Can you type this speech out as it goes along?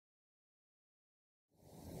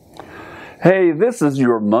Hey, this is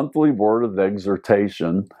your monthly word of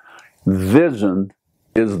exhortation. Vision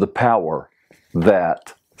is the power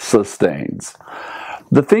that sustains.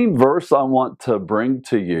 The theme verse I want to bring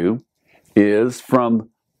to you is from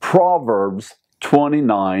Proverbs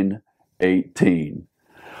 29:18.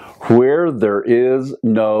 Where there is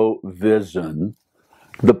no vision,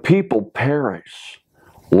 the people perish.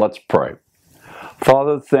 Let's pray.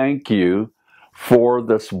 Father, thank you for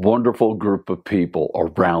this wonderful group of people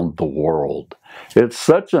around the world. It's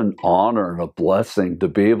such an honor and a blessing to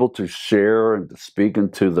be able to share and to speak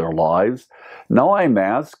into their lives. Now I'm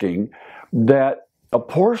asking that a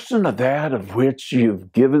portion of that of which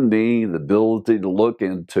you've given me the ability to look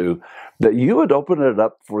into, that you would open it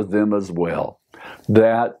up for them as well.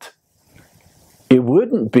 That it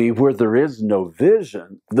wouldn't be where there is no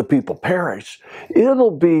vision, the people perish.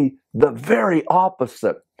 It'll be the very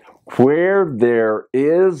opposite. Where there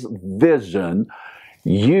is vision,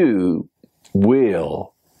 you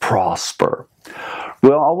will prosper.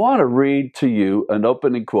 Well, I want to read to you an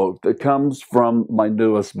opening quote that comes from my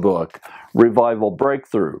newest book, Revival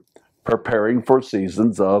Breakthrough, Preparing for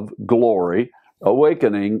Seasons of Glory,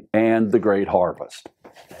 Awakening, and the Great Harvest.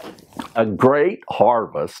 A great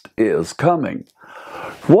harvest is coming.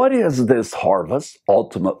 What is this harvest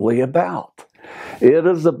ultimately about? It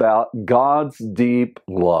is about God's deep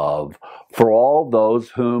love for all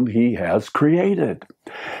those whom He has created.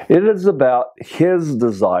 It is about His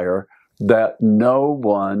desire that no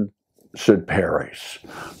one should perish,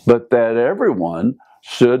 but that everyone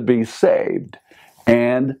should be saved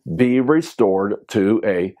and be restored to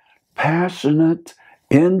a passionate,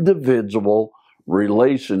 individual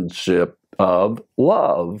relationship of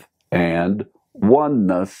love and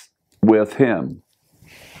oneness with Him.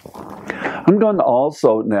 I'm going to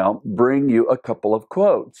also now bring you a couple of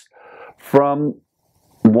quotes from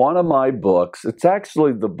one of my books. It's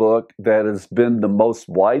actually the book that has been the most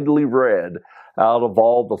widely read out of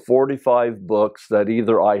all the 45 books that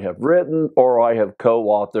either I have written or I have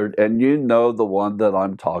co-authored, and you know the one that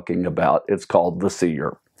I'm talking about. It's called The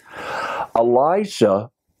Seer. Elisha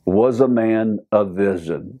was a man of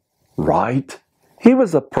vision, right? He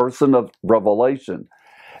was a person of revelation,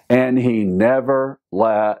 and he never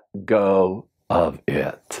let go of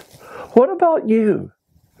it. What about you?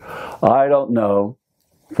 I don't know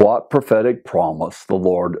what prophetic promise the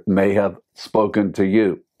Lord may have spoken to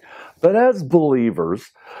you. But as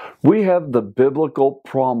believers, we have the biblical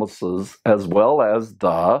promises as well as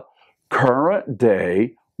the current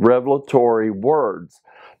day revelatory words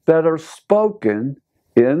that are spoken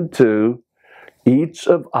into each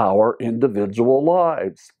of our individual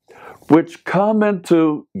lives, which come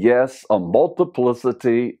into, yes, a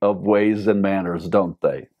multiplicity of ways and manners, don't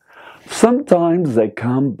they? Sometimes they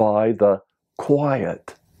come by the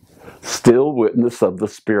quiet, still witness of the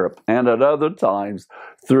Spirit, and at other times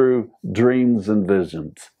through dreams and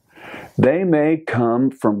visions. They may come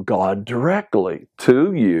from God directly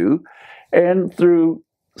to you and through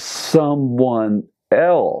someone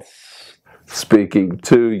else speaking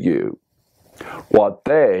to you what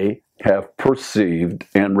they have perceived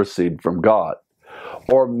and received from God.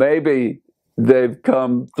 Or maybe they've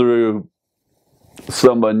come through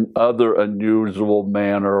some other unusual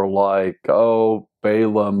manner, like,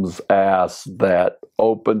 Balaam's ass that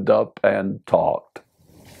opened up and talked.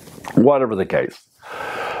 Whatever the case,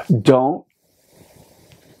 don't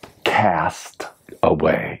cast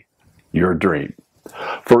away your dream,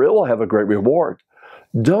 for it will have a great reward.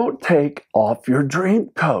 Don't take off your dream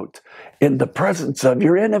coat in the presence of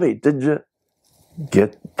your enemy. Did you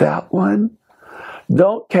get that one?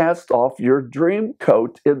 Don't cast off your dream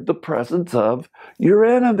coat in the presence of your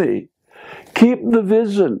enemy. Keep the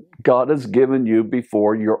vision God has given you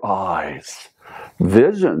before your eyes.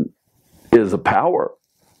 Vision is a power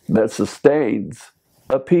that sustains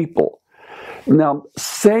a people. Now,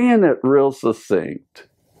 saying it real succinct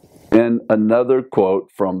in another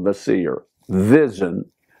quote from the seer,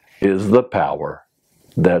 vision is the power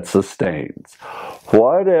that sustains.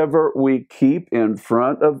 Whatever we keep in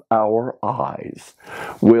front of our eyes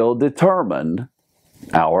will determine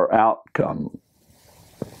our outcome.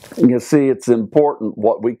 You see, it's important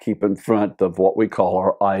what we keep in front of what we call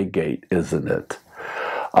our eye gate, isn't it?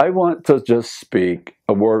 I want to just speak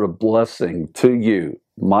a word of blessing to you,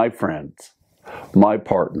 my friends, my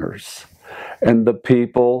partners, and the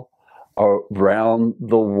people around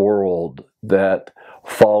the world that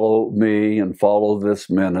follow me and follow this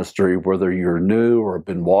ministry, whether you're new or have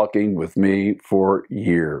been walking with me for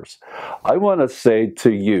years. I want to say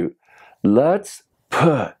to you, let's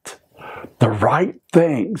put the right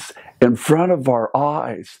things in front of our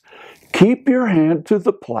eyes. Keep your hand to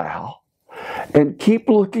the plow and keep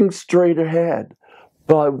looking straight ahead.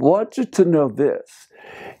 But I want you to know this.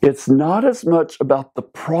 It's not as much about the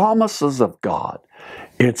promises of God.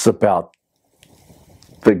 It's about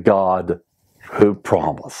the God who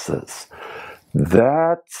promises.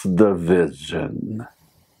 That's the vision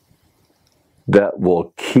that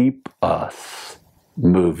will keep us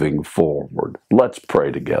moving forward. Let's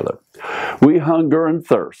pray together. We hunger and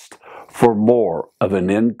thirst for more of an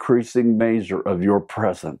increasing measure of your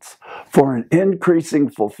presence, for an increasing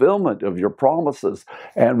fulfillment of your promises,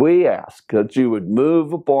 and we ask that you would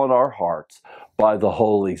move upon our hearts by the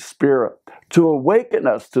Holy Spirit to awaken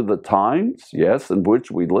us to the times, yes, in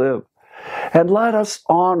which we live. And let us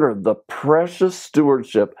honor the precious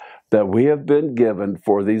stewardship that we have been given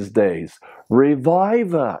for these days.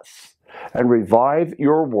 Revive us and revive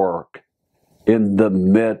your work in the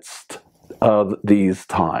midst of these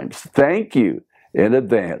times. Thank you in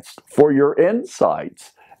advance for your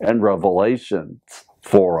insights and revelations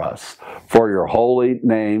for us, for your holy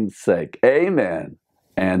name's sake. Amen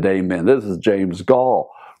and amen. This is James Goll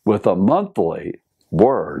with a monthly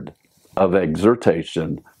word of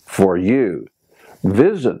exhortation for you.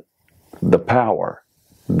 Vision the power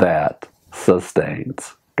that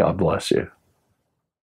sustains. God bless you.